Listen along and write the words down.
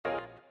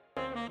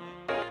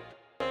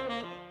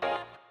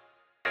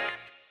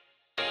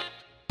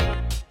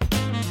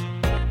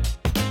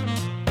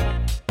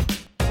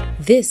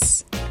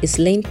This is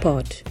Lane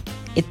Pod,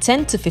 a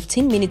 10 to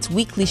 15 minutes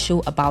weekly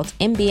show about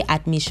MBA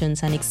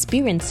admissions and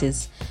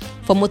experiences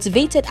for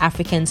motivated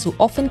Africans who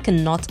often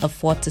cannot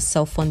afford to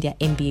self-fund their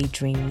MBA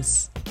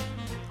dreams.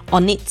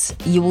 On it,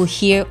 you will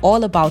hear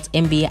all about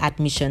MBA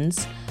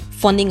admissions,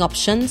 funding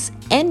options,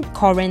 and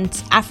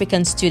current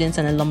African students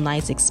and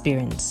alumni's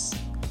experience.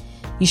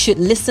 You should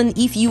listen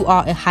if you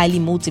are a highly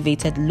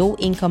motivated,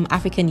 low-income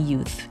African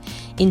youth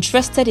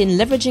interested in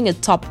leveraging a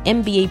top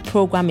MBA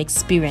program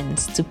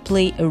experience to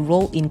play a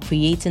role in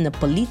creating a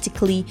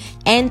politically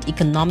and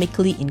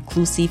economically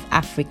inclusive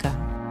Africa.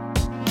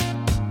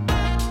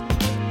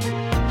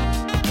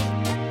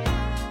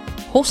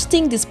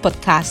 Hosting this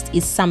podcast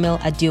is Samuel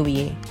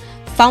Adeoye,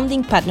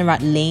 founding partner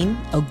at Lane,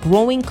 a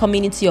growing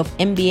community of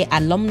MBA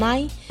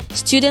alumni,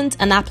 students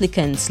and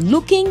applicants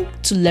looking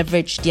to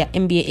leverage their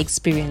MBA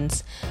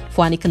experience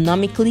for an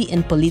economically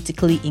and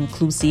politically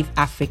inclusive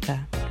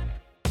Africa.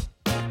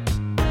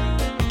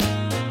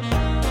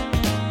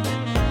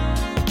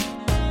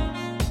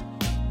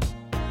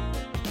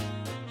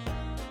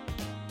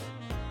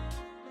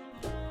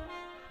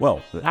 Well,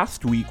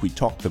 last week we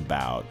talked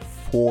about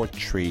 4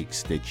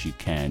 tricks that you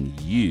can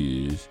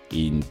use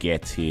in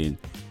getting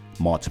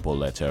multiple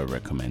letter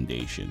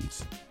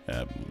recommendations.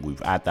 We've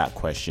had that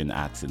question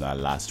asked in our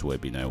last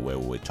webinar where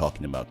we were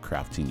talking about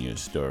crafting your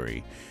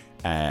story,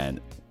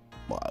 and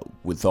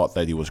we thought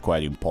that it was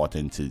quite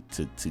important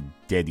to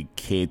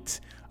dedicate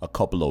a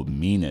couple of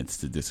minutes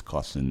to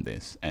discussing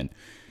this. And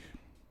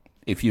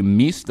if you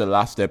missed the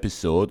last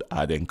episode,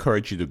 I'd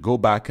encourage you to go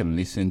back and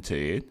listen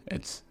to it.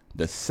 It's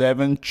the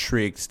 7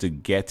 tricks to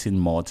getting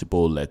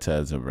multiple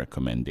letters of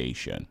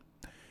recommendation.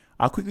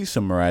 I'll quickly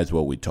summarize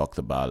what we talked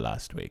about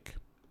last week.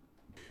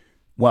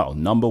 Well,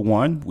 number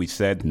 1, we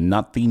said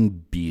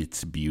nothing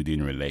beats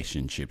building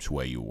relationships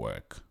where you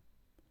work.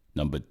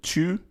 Number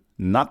 2,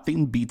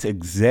 nothing beats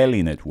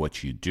excelling at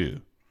what you do.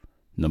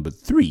 Number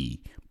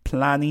 3,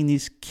 planning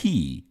is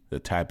key. The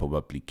type of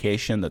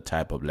application, the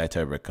type of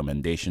letter of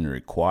recommendation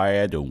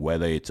required, and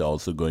whether it's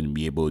also going to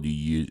be able to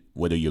use,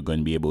 whether you're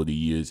going to be able to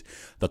use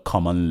the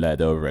common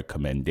letter of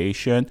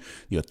recommendation,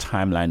 your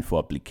timeline for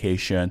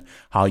application,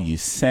 how you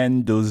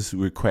send those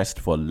requests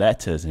for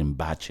letters in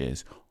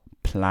batches.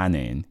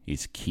 Planning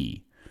is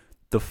key.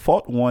 The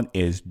 4th one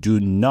is do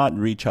not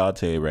reach out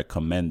to a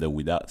recommender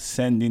without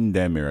sending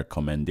them a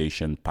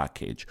recommendation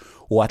package,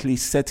 or at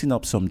least setting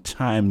up some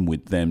time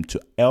with them to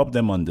help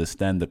them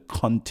understand the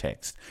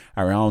context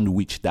around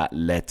which that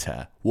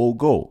letter will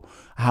go,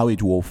 how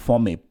it will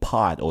form a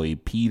part or a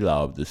pillar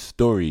of the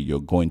story you're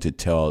going to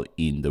tell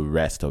in the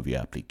rest of your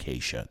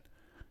application.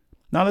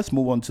 Now let's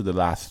move on to the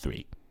last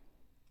 3.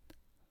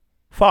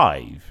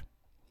 5,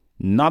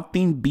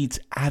 nothing beats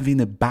having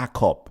a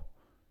backup.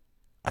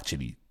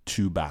 Actually,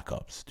 2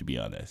 backups, to be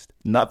honest.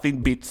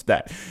 Nothing beats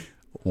that.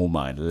 Oh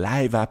my,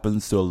 life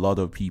happens to a lot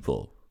of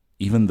people.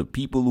 Even the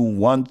people who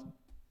want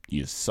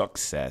your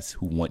success,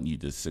 who want you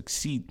to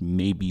succeed,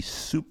 may be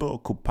super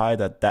occupied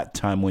at that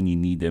time when you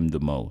need them the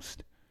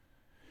most.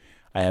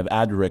 I have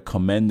had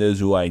recommenders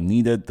who I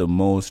needed the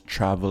most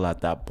travel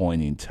at that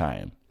point in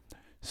time.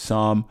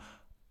 Some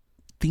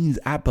things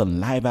happen,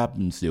 life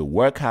happens, their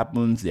work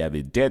happens, they have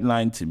a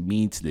deadline to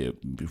meet, the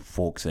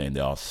folks are in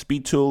the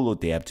hospital, or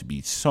they have to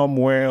be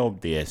somewhere, or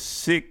they're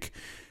sick.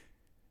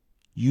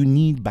 You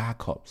need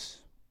backups.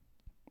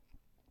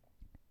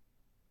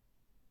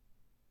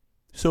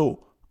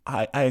 So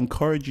I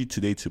encourage you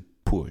today to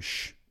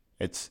push.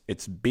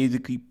 It's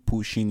basically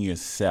pushing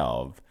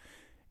yourself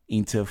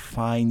into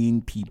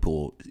finding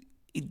people.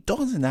 It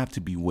doesn't have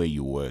to be where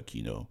you work,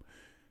 you know.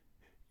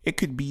 It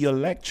could be your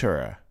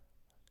lecturer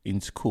in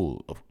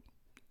school,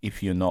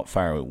 if you're not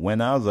far away.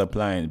 When I was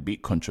applying, a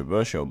bit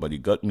controversial, but it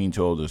got me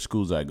into all the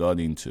schools I got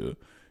into.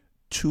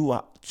 Two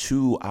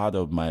out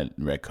of my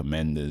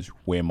recommenders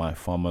were my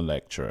former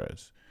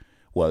lecturers.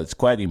 Well, it's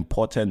quite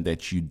important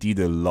that you did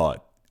a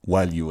lot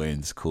while you were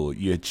in school.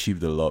 You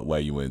achieved a lot while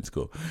you were in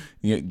school.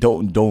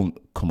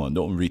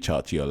 Don't reach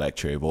out to your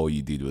lecturer if all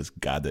you did was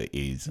gather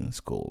A's in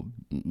school.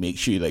 Make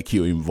sure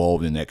you're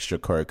involved in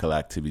extracurricular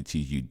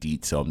activities. You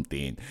did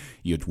something.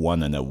 You'd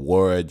won an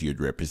award. You'd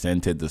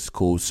represented the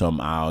school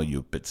somehow.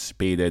 You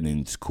participated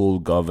in school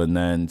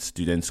governance,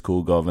 student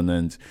school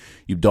governance.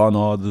 You've done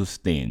all those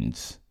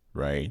things,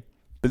 right?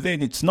 But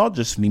then it's not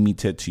just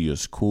limited to your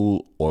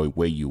school or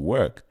where you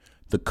work.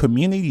 The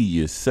community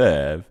you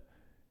serve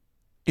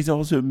is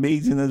also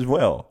amazing as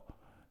well.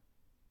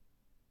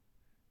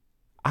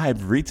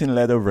 I've written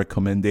letter of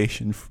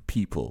recommendation for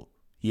people,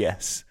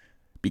 yes,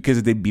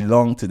 because they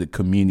belong to the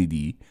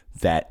community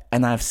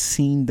and I've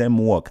seen them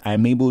work.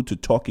 I'm able to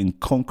talk in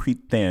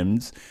concrete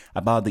terms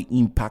about the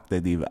impact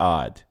that they've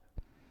had.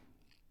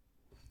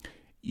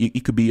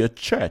 It could be your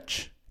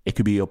church, it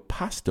could be your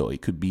pastor,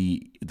 it could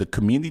be the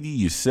community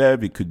you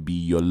serve, it could be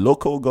your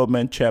local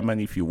government chairman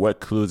if you work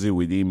closely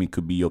with him, it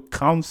could be your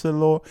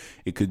counselor,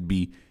 it could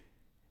be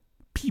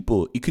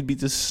people, it could be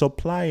the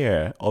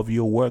supplier of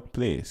your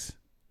workplace.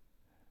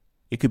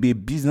 It could be a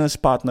business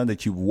partner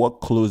that you've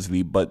worked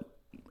closely but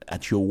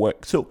at your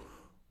work. So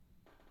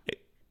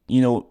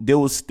they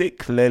will state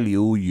clearly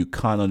who you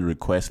cannot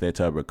request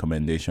letter of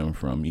recommendation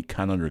from. You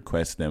cannot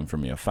request them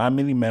from your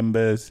family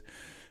members,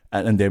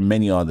 and there are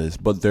many others.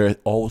 But there are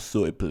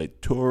also a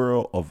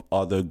plethora of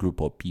other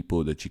group of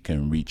people that you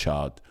can reach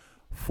out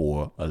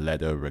for a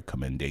letter of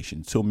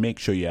recommendation. So make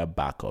sure you have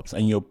backups,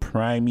 and you're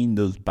priming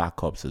those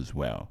backups as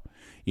well.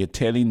 You're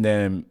telling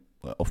them,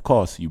 of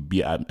course,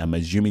 I'm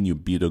assuming you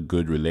build a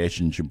good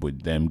relationship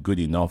with them, good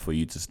enough for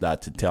you to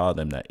start to tell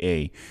them that,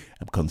 hey,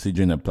 I'm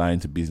considering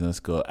applying to business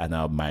school, and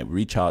I might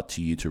reach out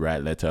to you to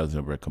write letters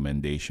of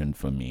recommendation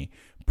for me.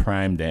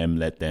 Prime them,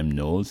 let them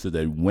know, so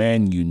that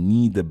when you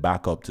need the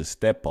backup to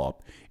step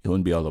up, it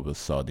won't be all of a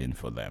sudden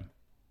for them.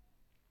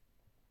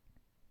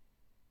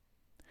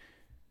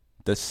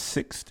 The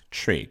sixth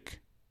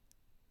trick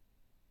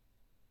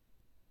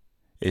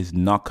is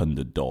knock on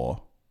the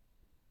door.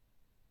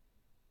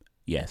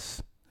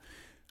 Yes.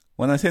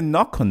 When I say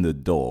knock on the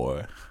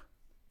door,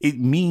 it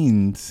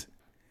means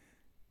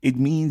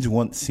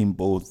one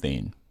simple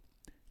thing.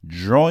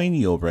 Drawing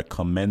your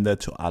recommender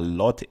to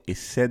allot a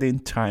certain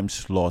time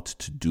slot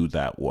to do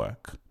that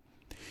work.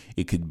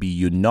 It could be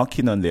you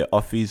knocking on their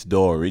office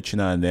door, reaching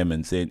out to them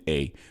and saying,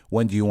 hey,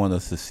 when do you want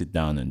us to sit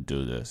down and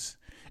do this?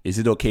 Is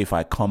it okay if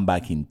I come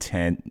back in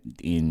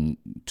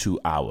 2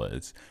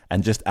 hours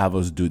and just have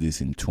us do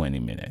this in 20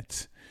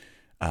 minutes?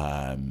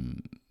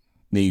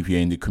 Maybe if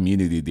you're in the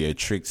community, there are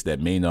tricks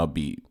that may not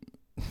be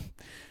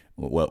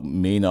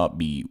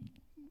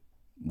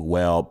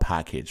well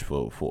packaged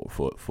for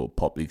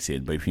public sale.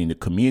 But if you're in the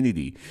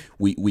community,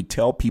 we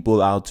tell people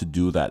how to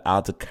do that,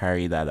 how to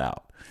carry that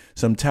out.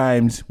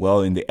 Sometimes,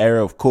 in the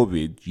era of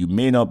COVID, you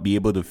may not be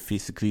able to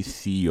physically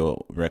see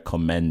your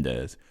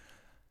recommenders.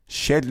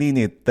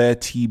 Scheduling a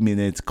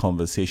 30-minute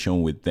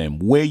conversation with them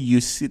where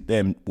you sit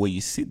down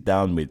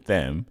with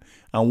them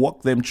and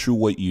walk them through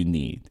what you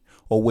need.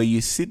 Or where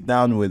you sit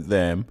down with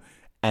them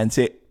and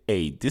say,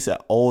 hey, these are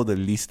all the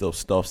list of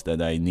stuffs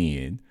that I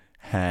need,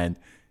 and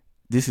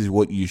this is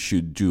what you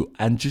should do.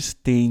 And just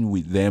staying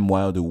with them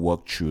while they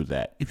work through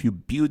that. If you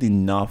build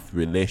enough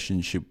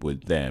relationship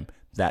with them,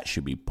 that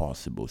should be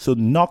possible. So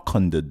knock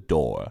on the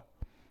door.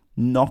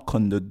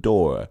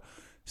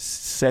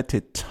 Set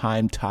a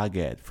time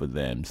target for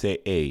them. Say,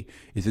 hey,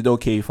 is it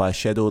okay if I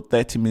schedule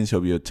 30 minutes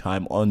of your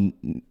time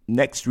on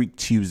next week,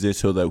 Tuesday,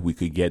 so that we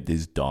could get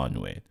this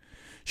done with?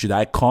 Should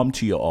I come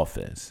to your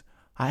office?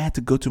 I had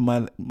to go to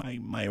my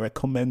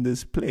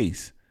recommender's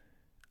place.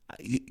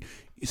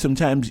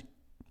 Sometimes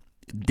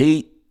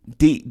they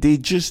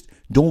just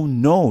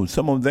don't know.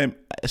 Some of them,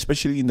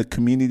 especially in the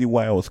community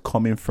where I was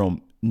coming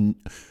from,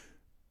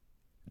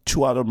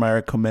 2 out of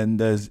my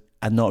recommenders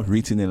had not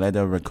written a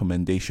letter of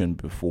recommendation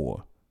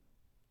before.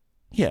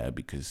 Yeah,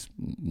 because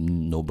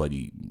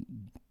nobody.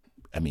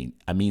 I mean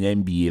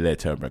MBA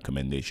letter of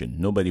recommendation.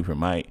 Nobody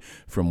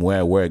from where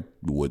I work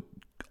would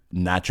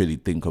naturally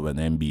think of an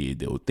MBA.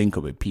 They would think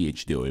of a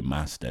PhD or a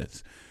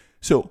master's.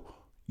 So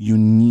you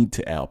need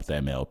to help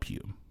them help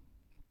you.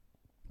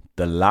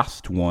 The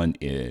last one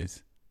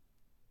is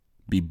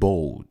be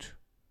bold.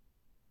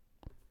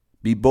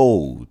 Be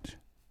bold.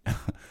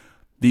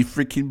 Be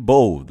freaking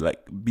bold.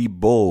 Be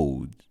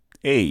bold.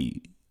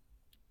 Hey,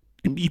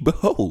 be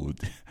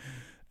bold.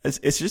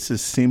 It's just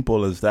as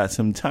simple as that.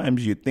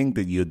 Sometimes you think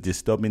that you're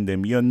disturbing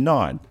them. You're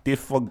not. They've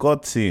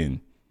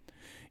forgotten.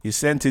 You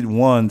sent it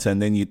once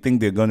and then you think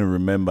they're going to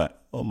remember.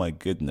 Oh my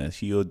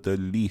goodness, you're the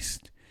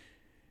least.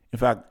 In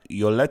fact,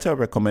 your letter of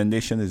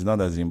recommendation is not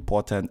as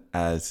important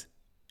as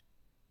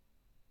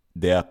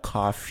their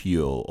car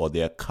fuel or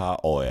their car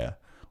oil,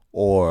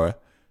 or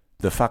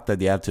the fact that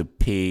they have to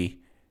pay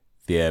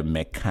their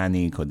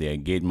mechanic or their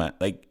gate man.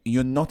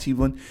 You're not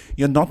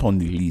on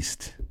the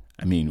list.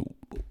 I mean,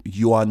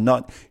 you are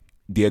not.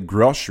 Their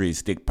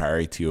groceries take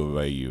priority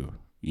over you.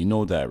 You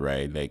know that,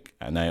 right?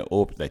 And I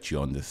hope that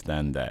you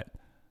understand that.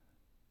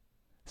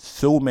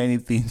 So many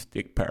things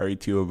take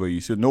priority over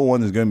you. So no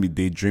one is going to be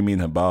daydreaming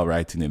about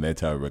writing a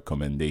letter of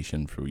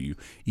recommendation for you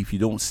if you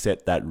don't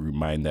set that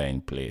reminder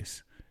in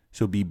place.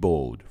 So be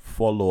bold,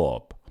 follow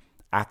up,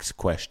 ask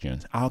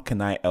questions. How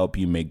can I help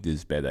you make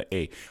this better?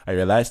 Hey, I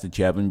realize that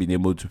you haven't been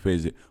able to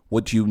phrase it.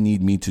 What do you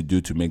need me to do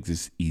to make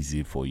this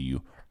easy for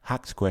you?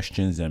 Ask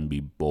questions and be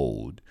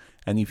bold.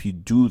 And if you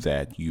do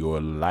that,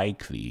 you're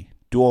likely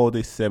do all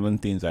the 7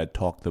 things I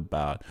talked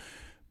about.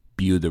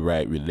 Build the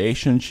right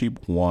relationship.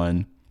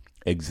 1,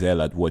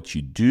 excel at what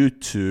you do.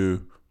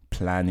 2,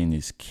 planning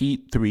is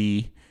key.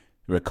 3,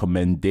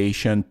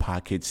 recommendation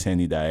package,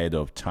 send it ahead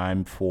of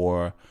time.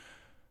 4,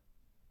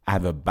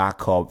 have a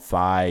backup.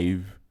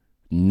 5,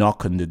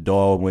 knock on the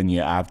door when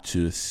you have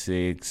to.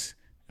 6,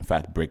 in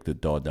fact, break the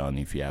door down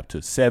if you have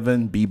to.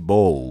 7, be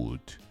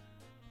bold.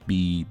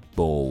 Be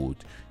bold.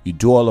 You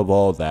do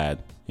all that,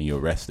 and you'll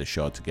rest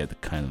assured to get the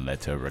kind of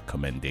letter of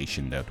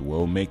recommendation that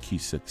will make you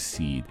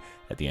succeed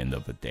at the end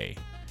of the day.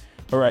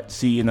 All right,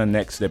 see you in the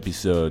next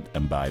episode,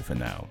 and bye for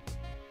now.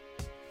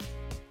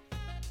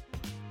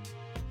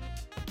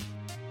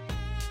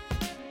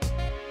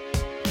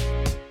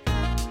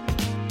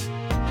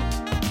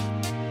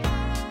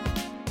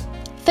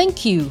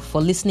 Thank you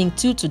for listening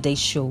to today's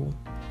show.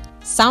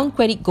 Sound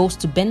credit goes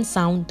to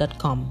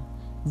bensound.com.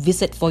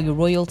 Visit for your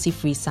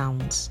royalty-free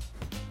sounds.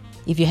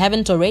 If you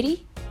haven't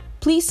already,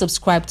 please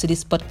subscribe to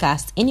this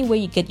podcast anywhere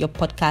you get your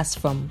podcasts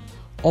from,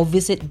 or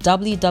visit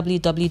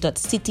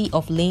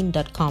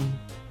www.cityoflane.com.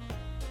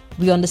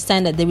 We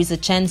understand that there is a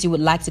chance you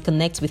would like to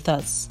connect with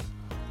us.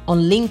 On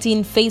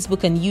LinkedIn,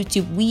 Facebook, and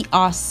YouTube, we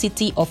are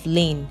City of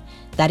Lane.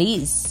 That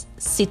is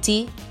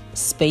City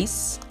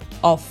space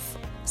of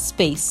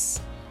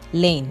space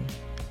Lane.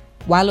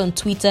 While on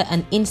Twitter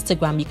and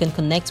Instagram, you can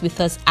connect with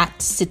us at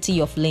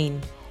City of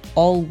Lane,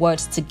 all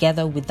words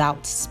together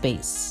without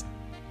space.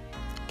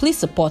 Please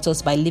support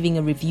us by leaving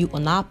a review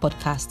on our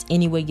podcast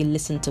anywhere you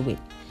listen to it.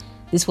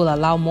 This will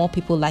allow more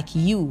people like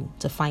you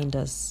to find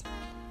us.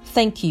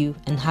 Thank you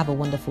and have a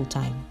wonderful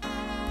time.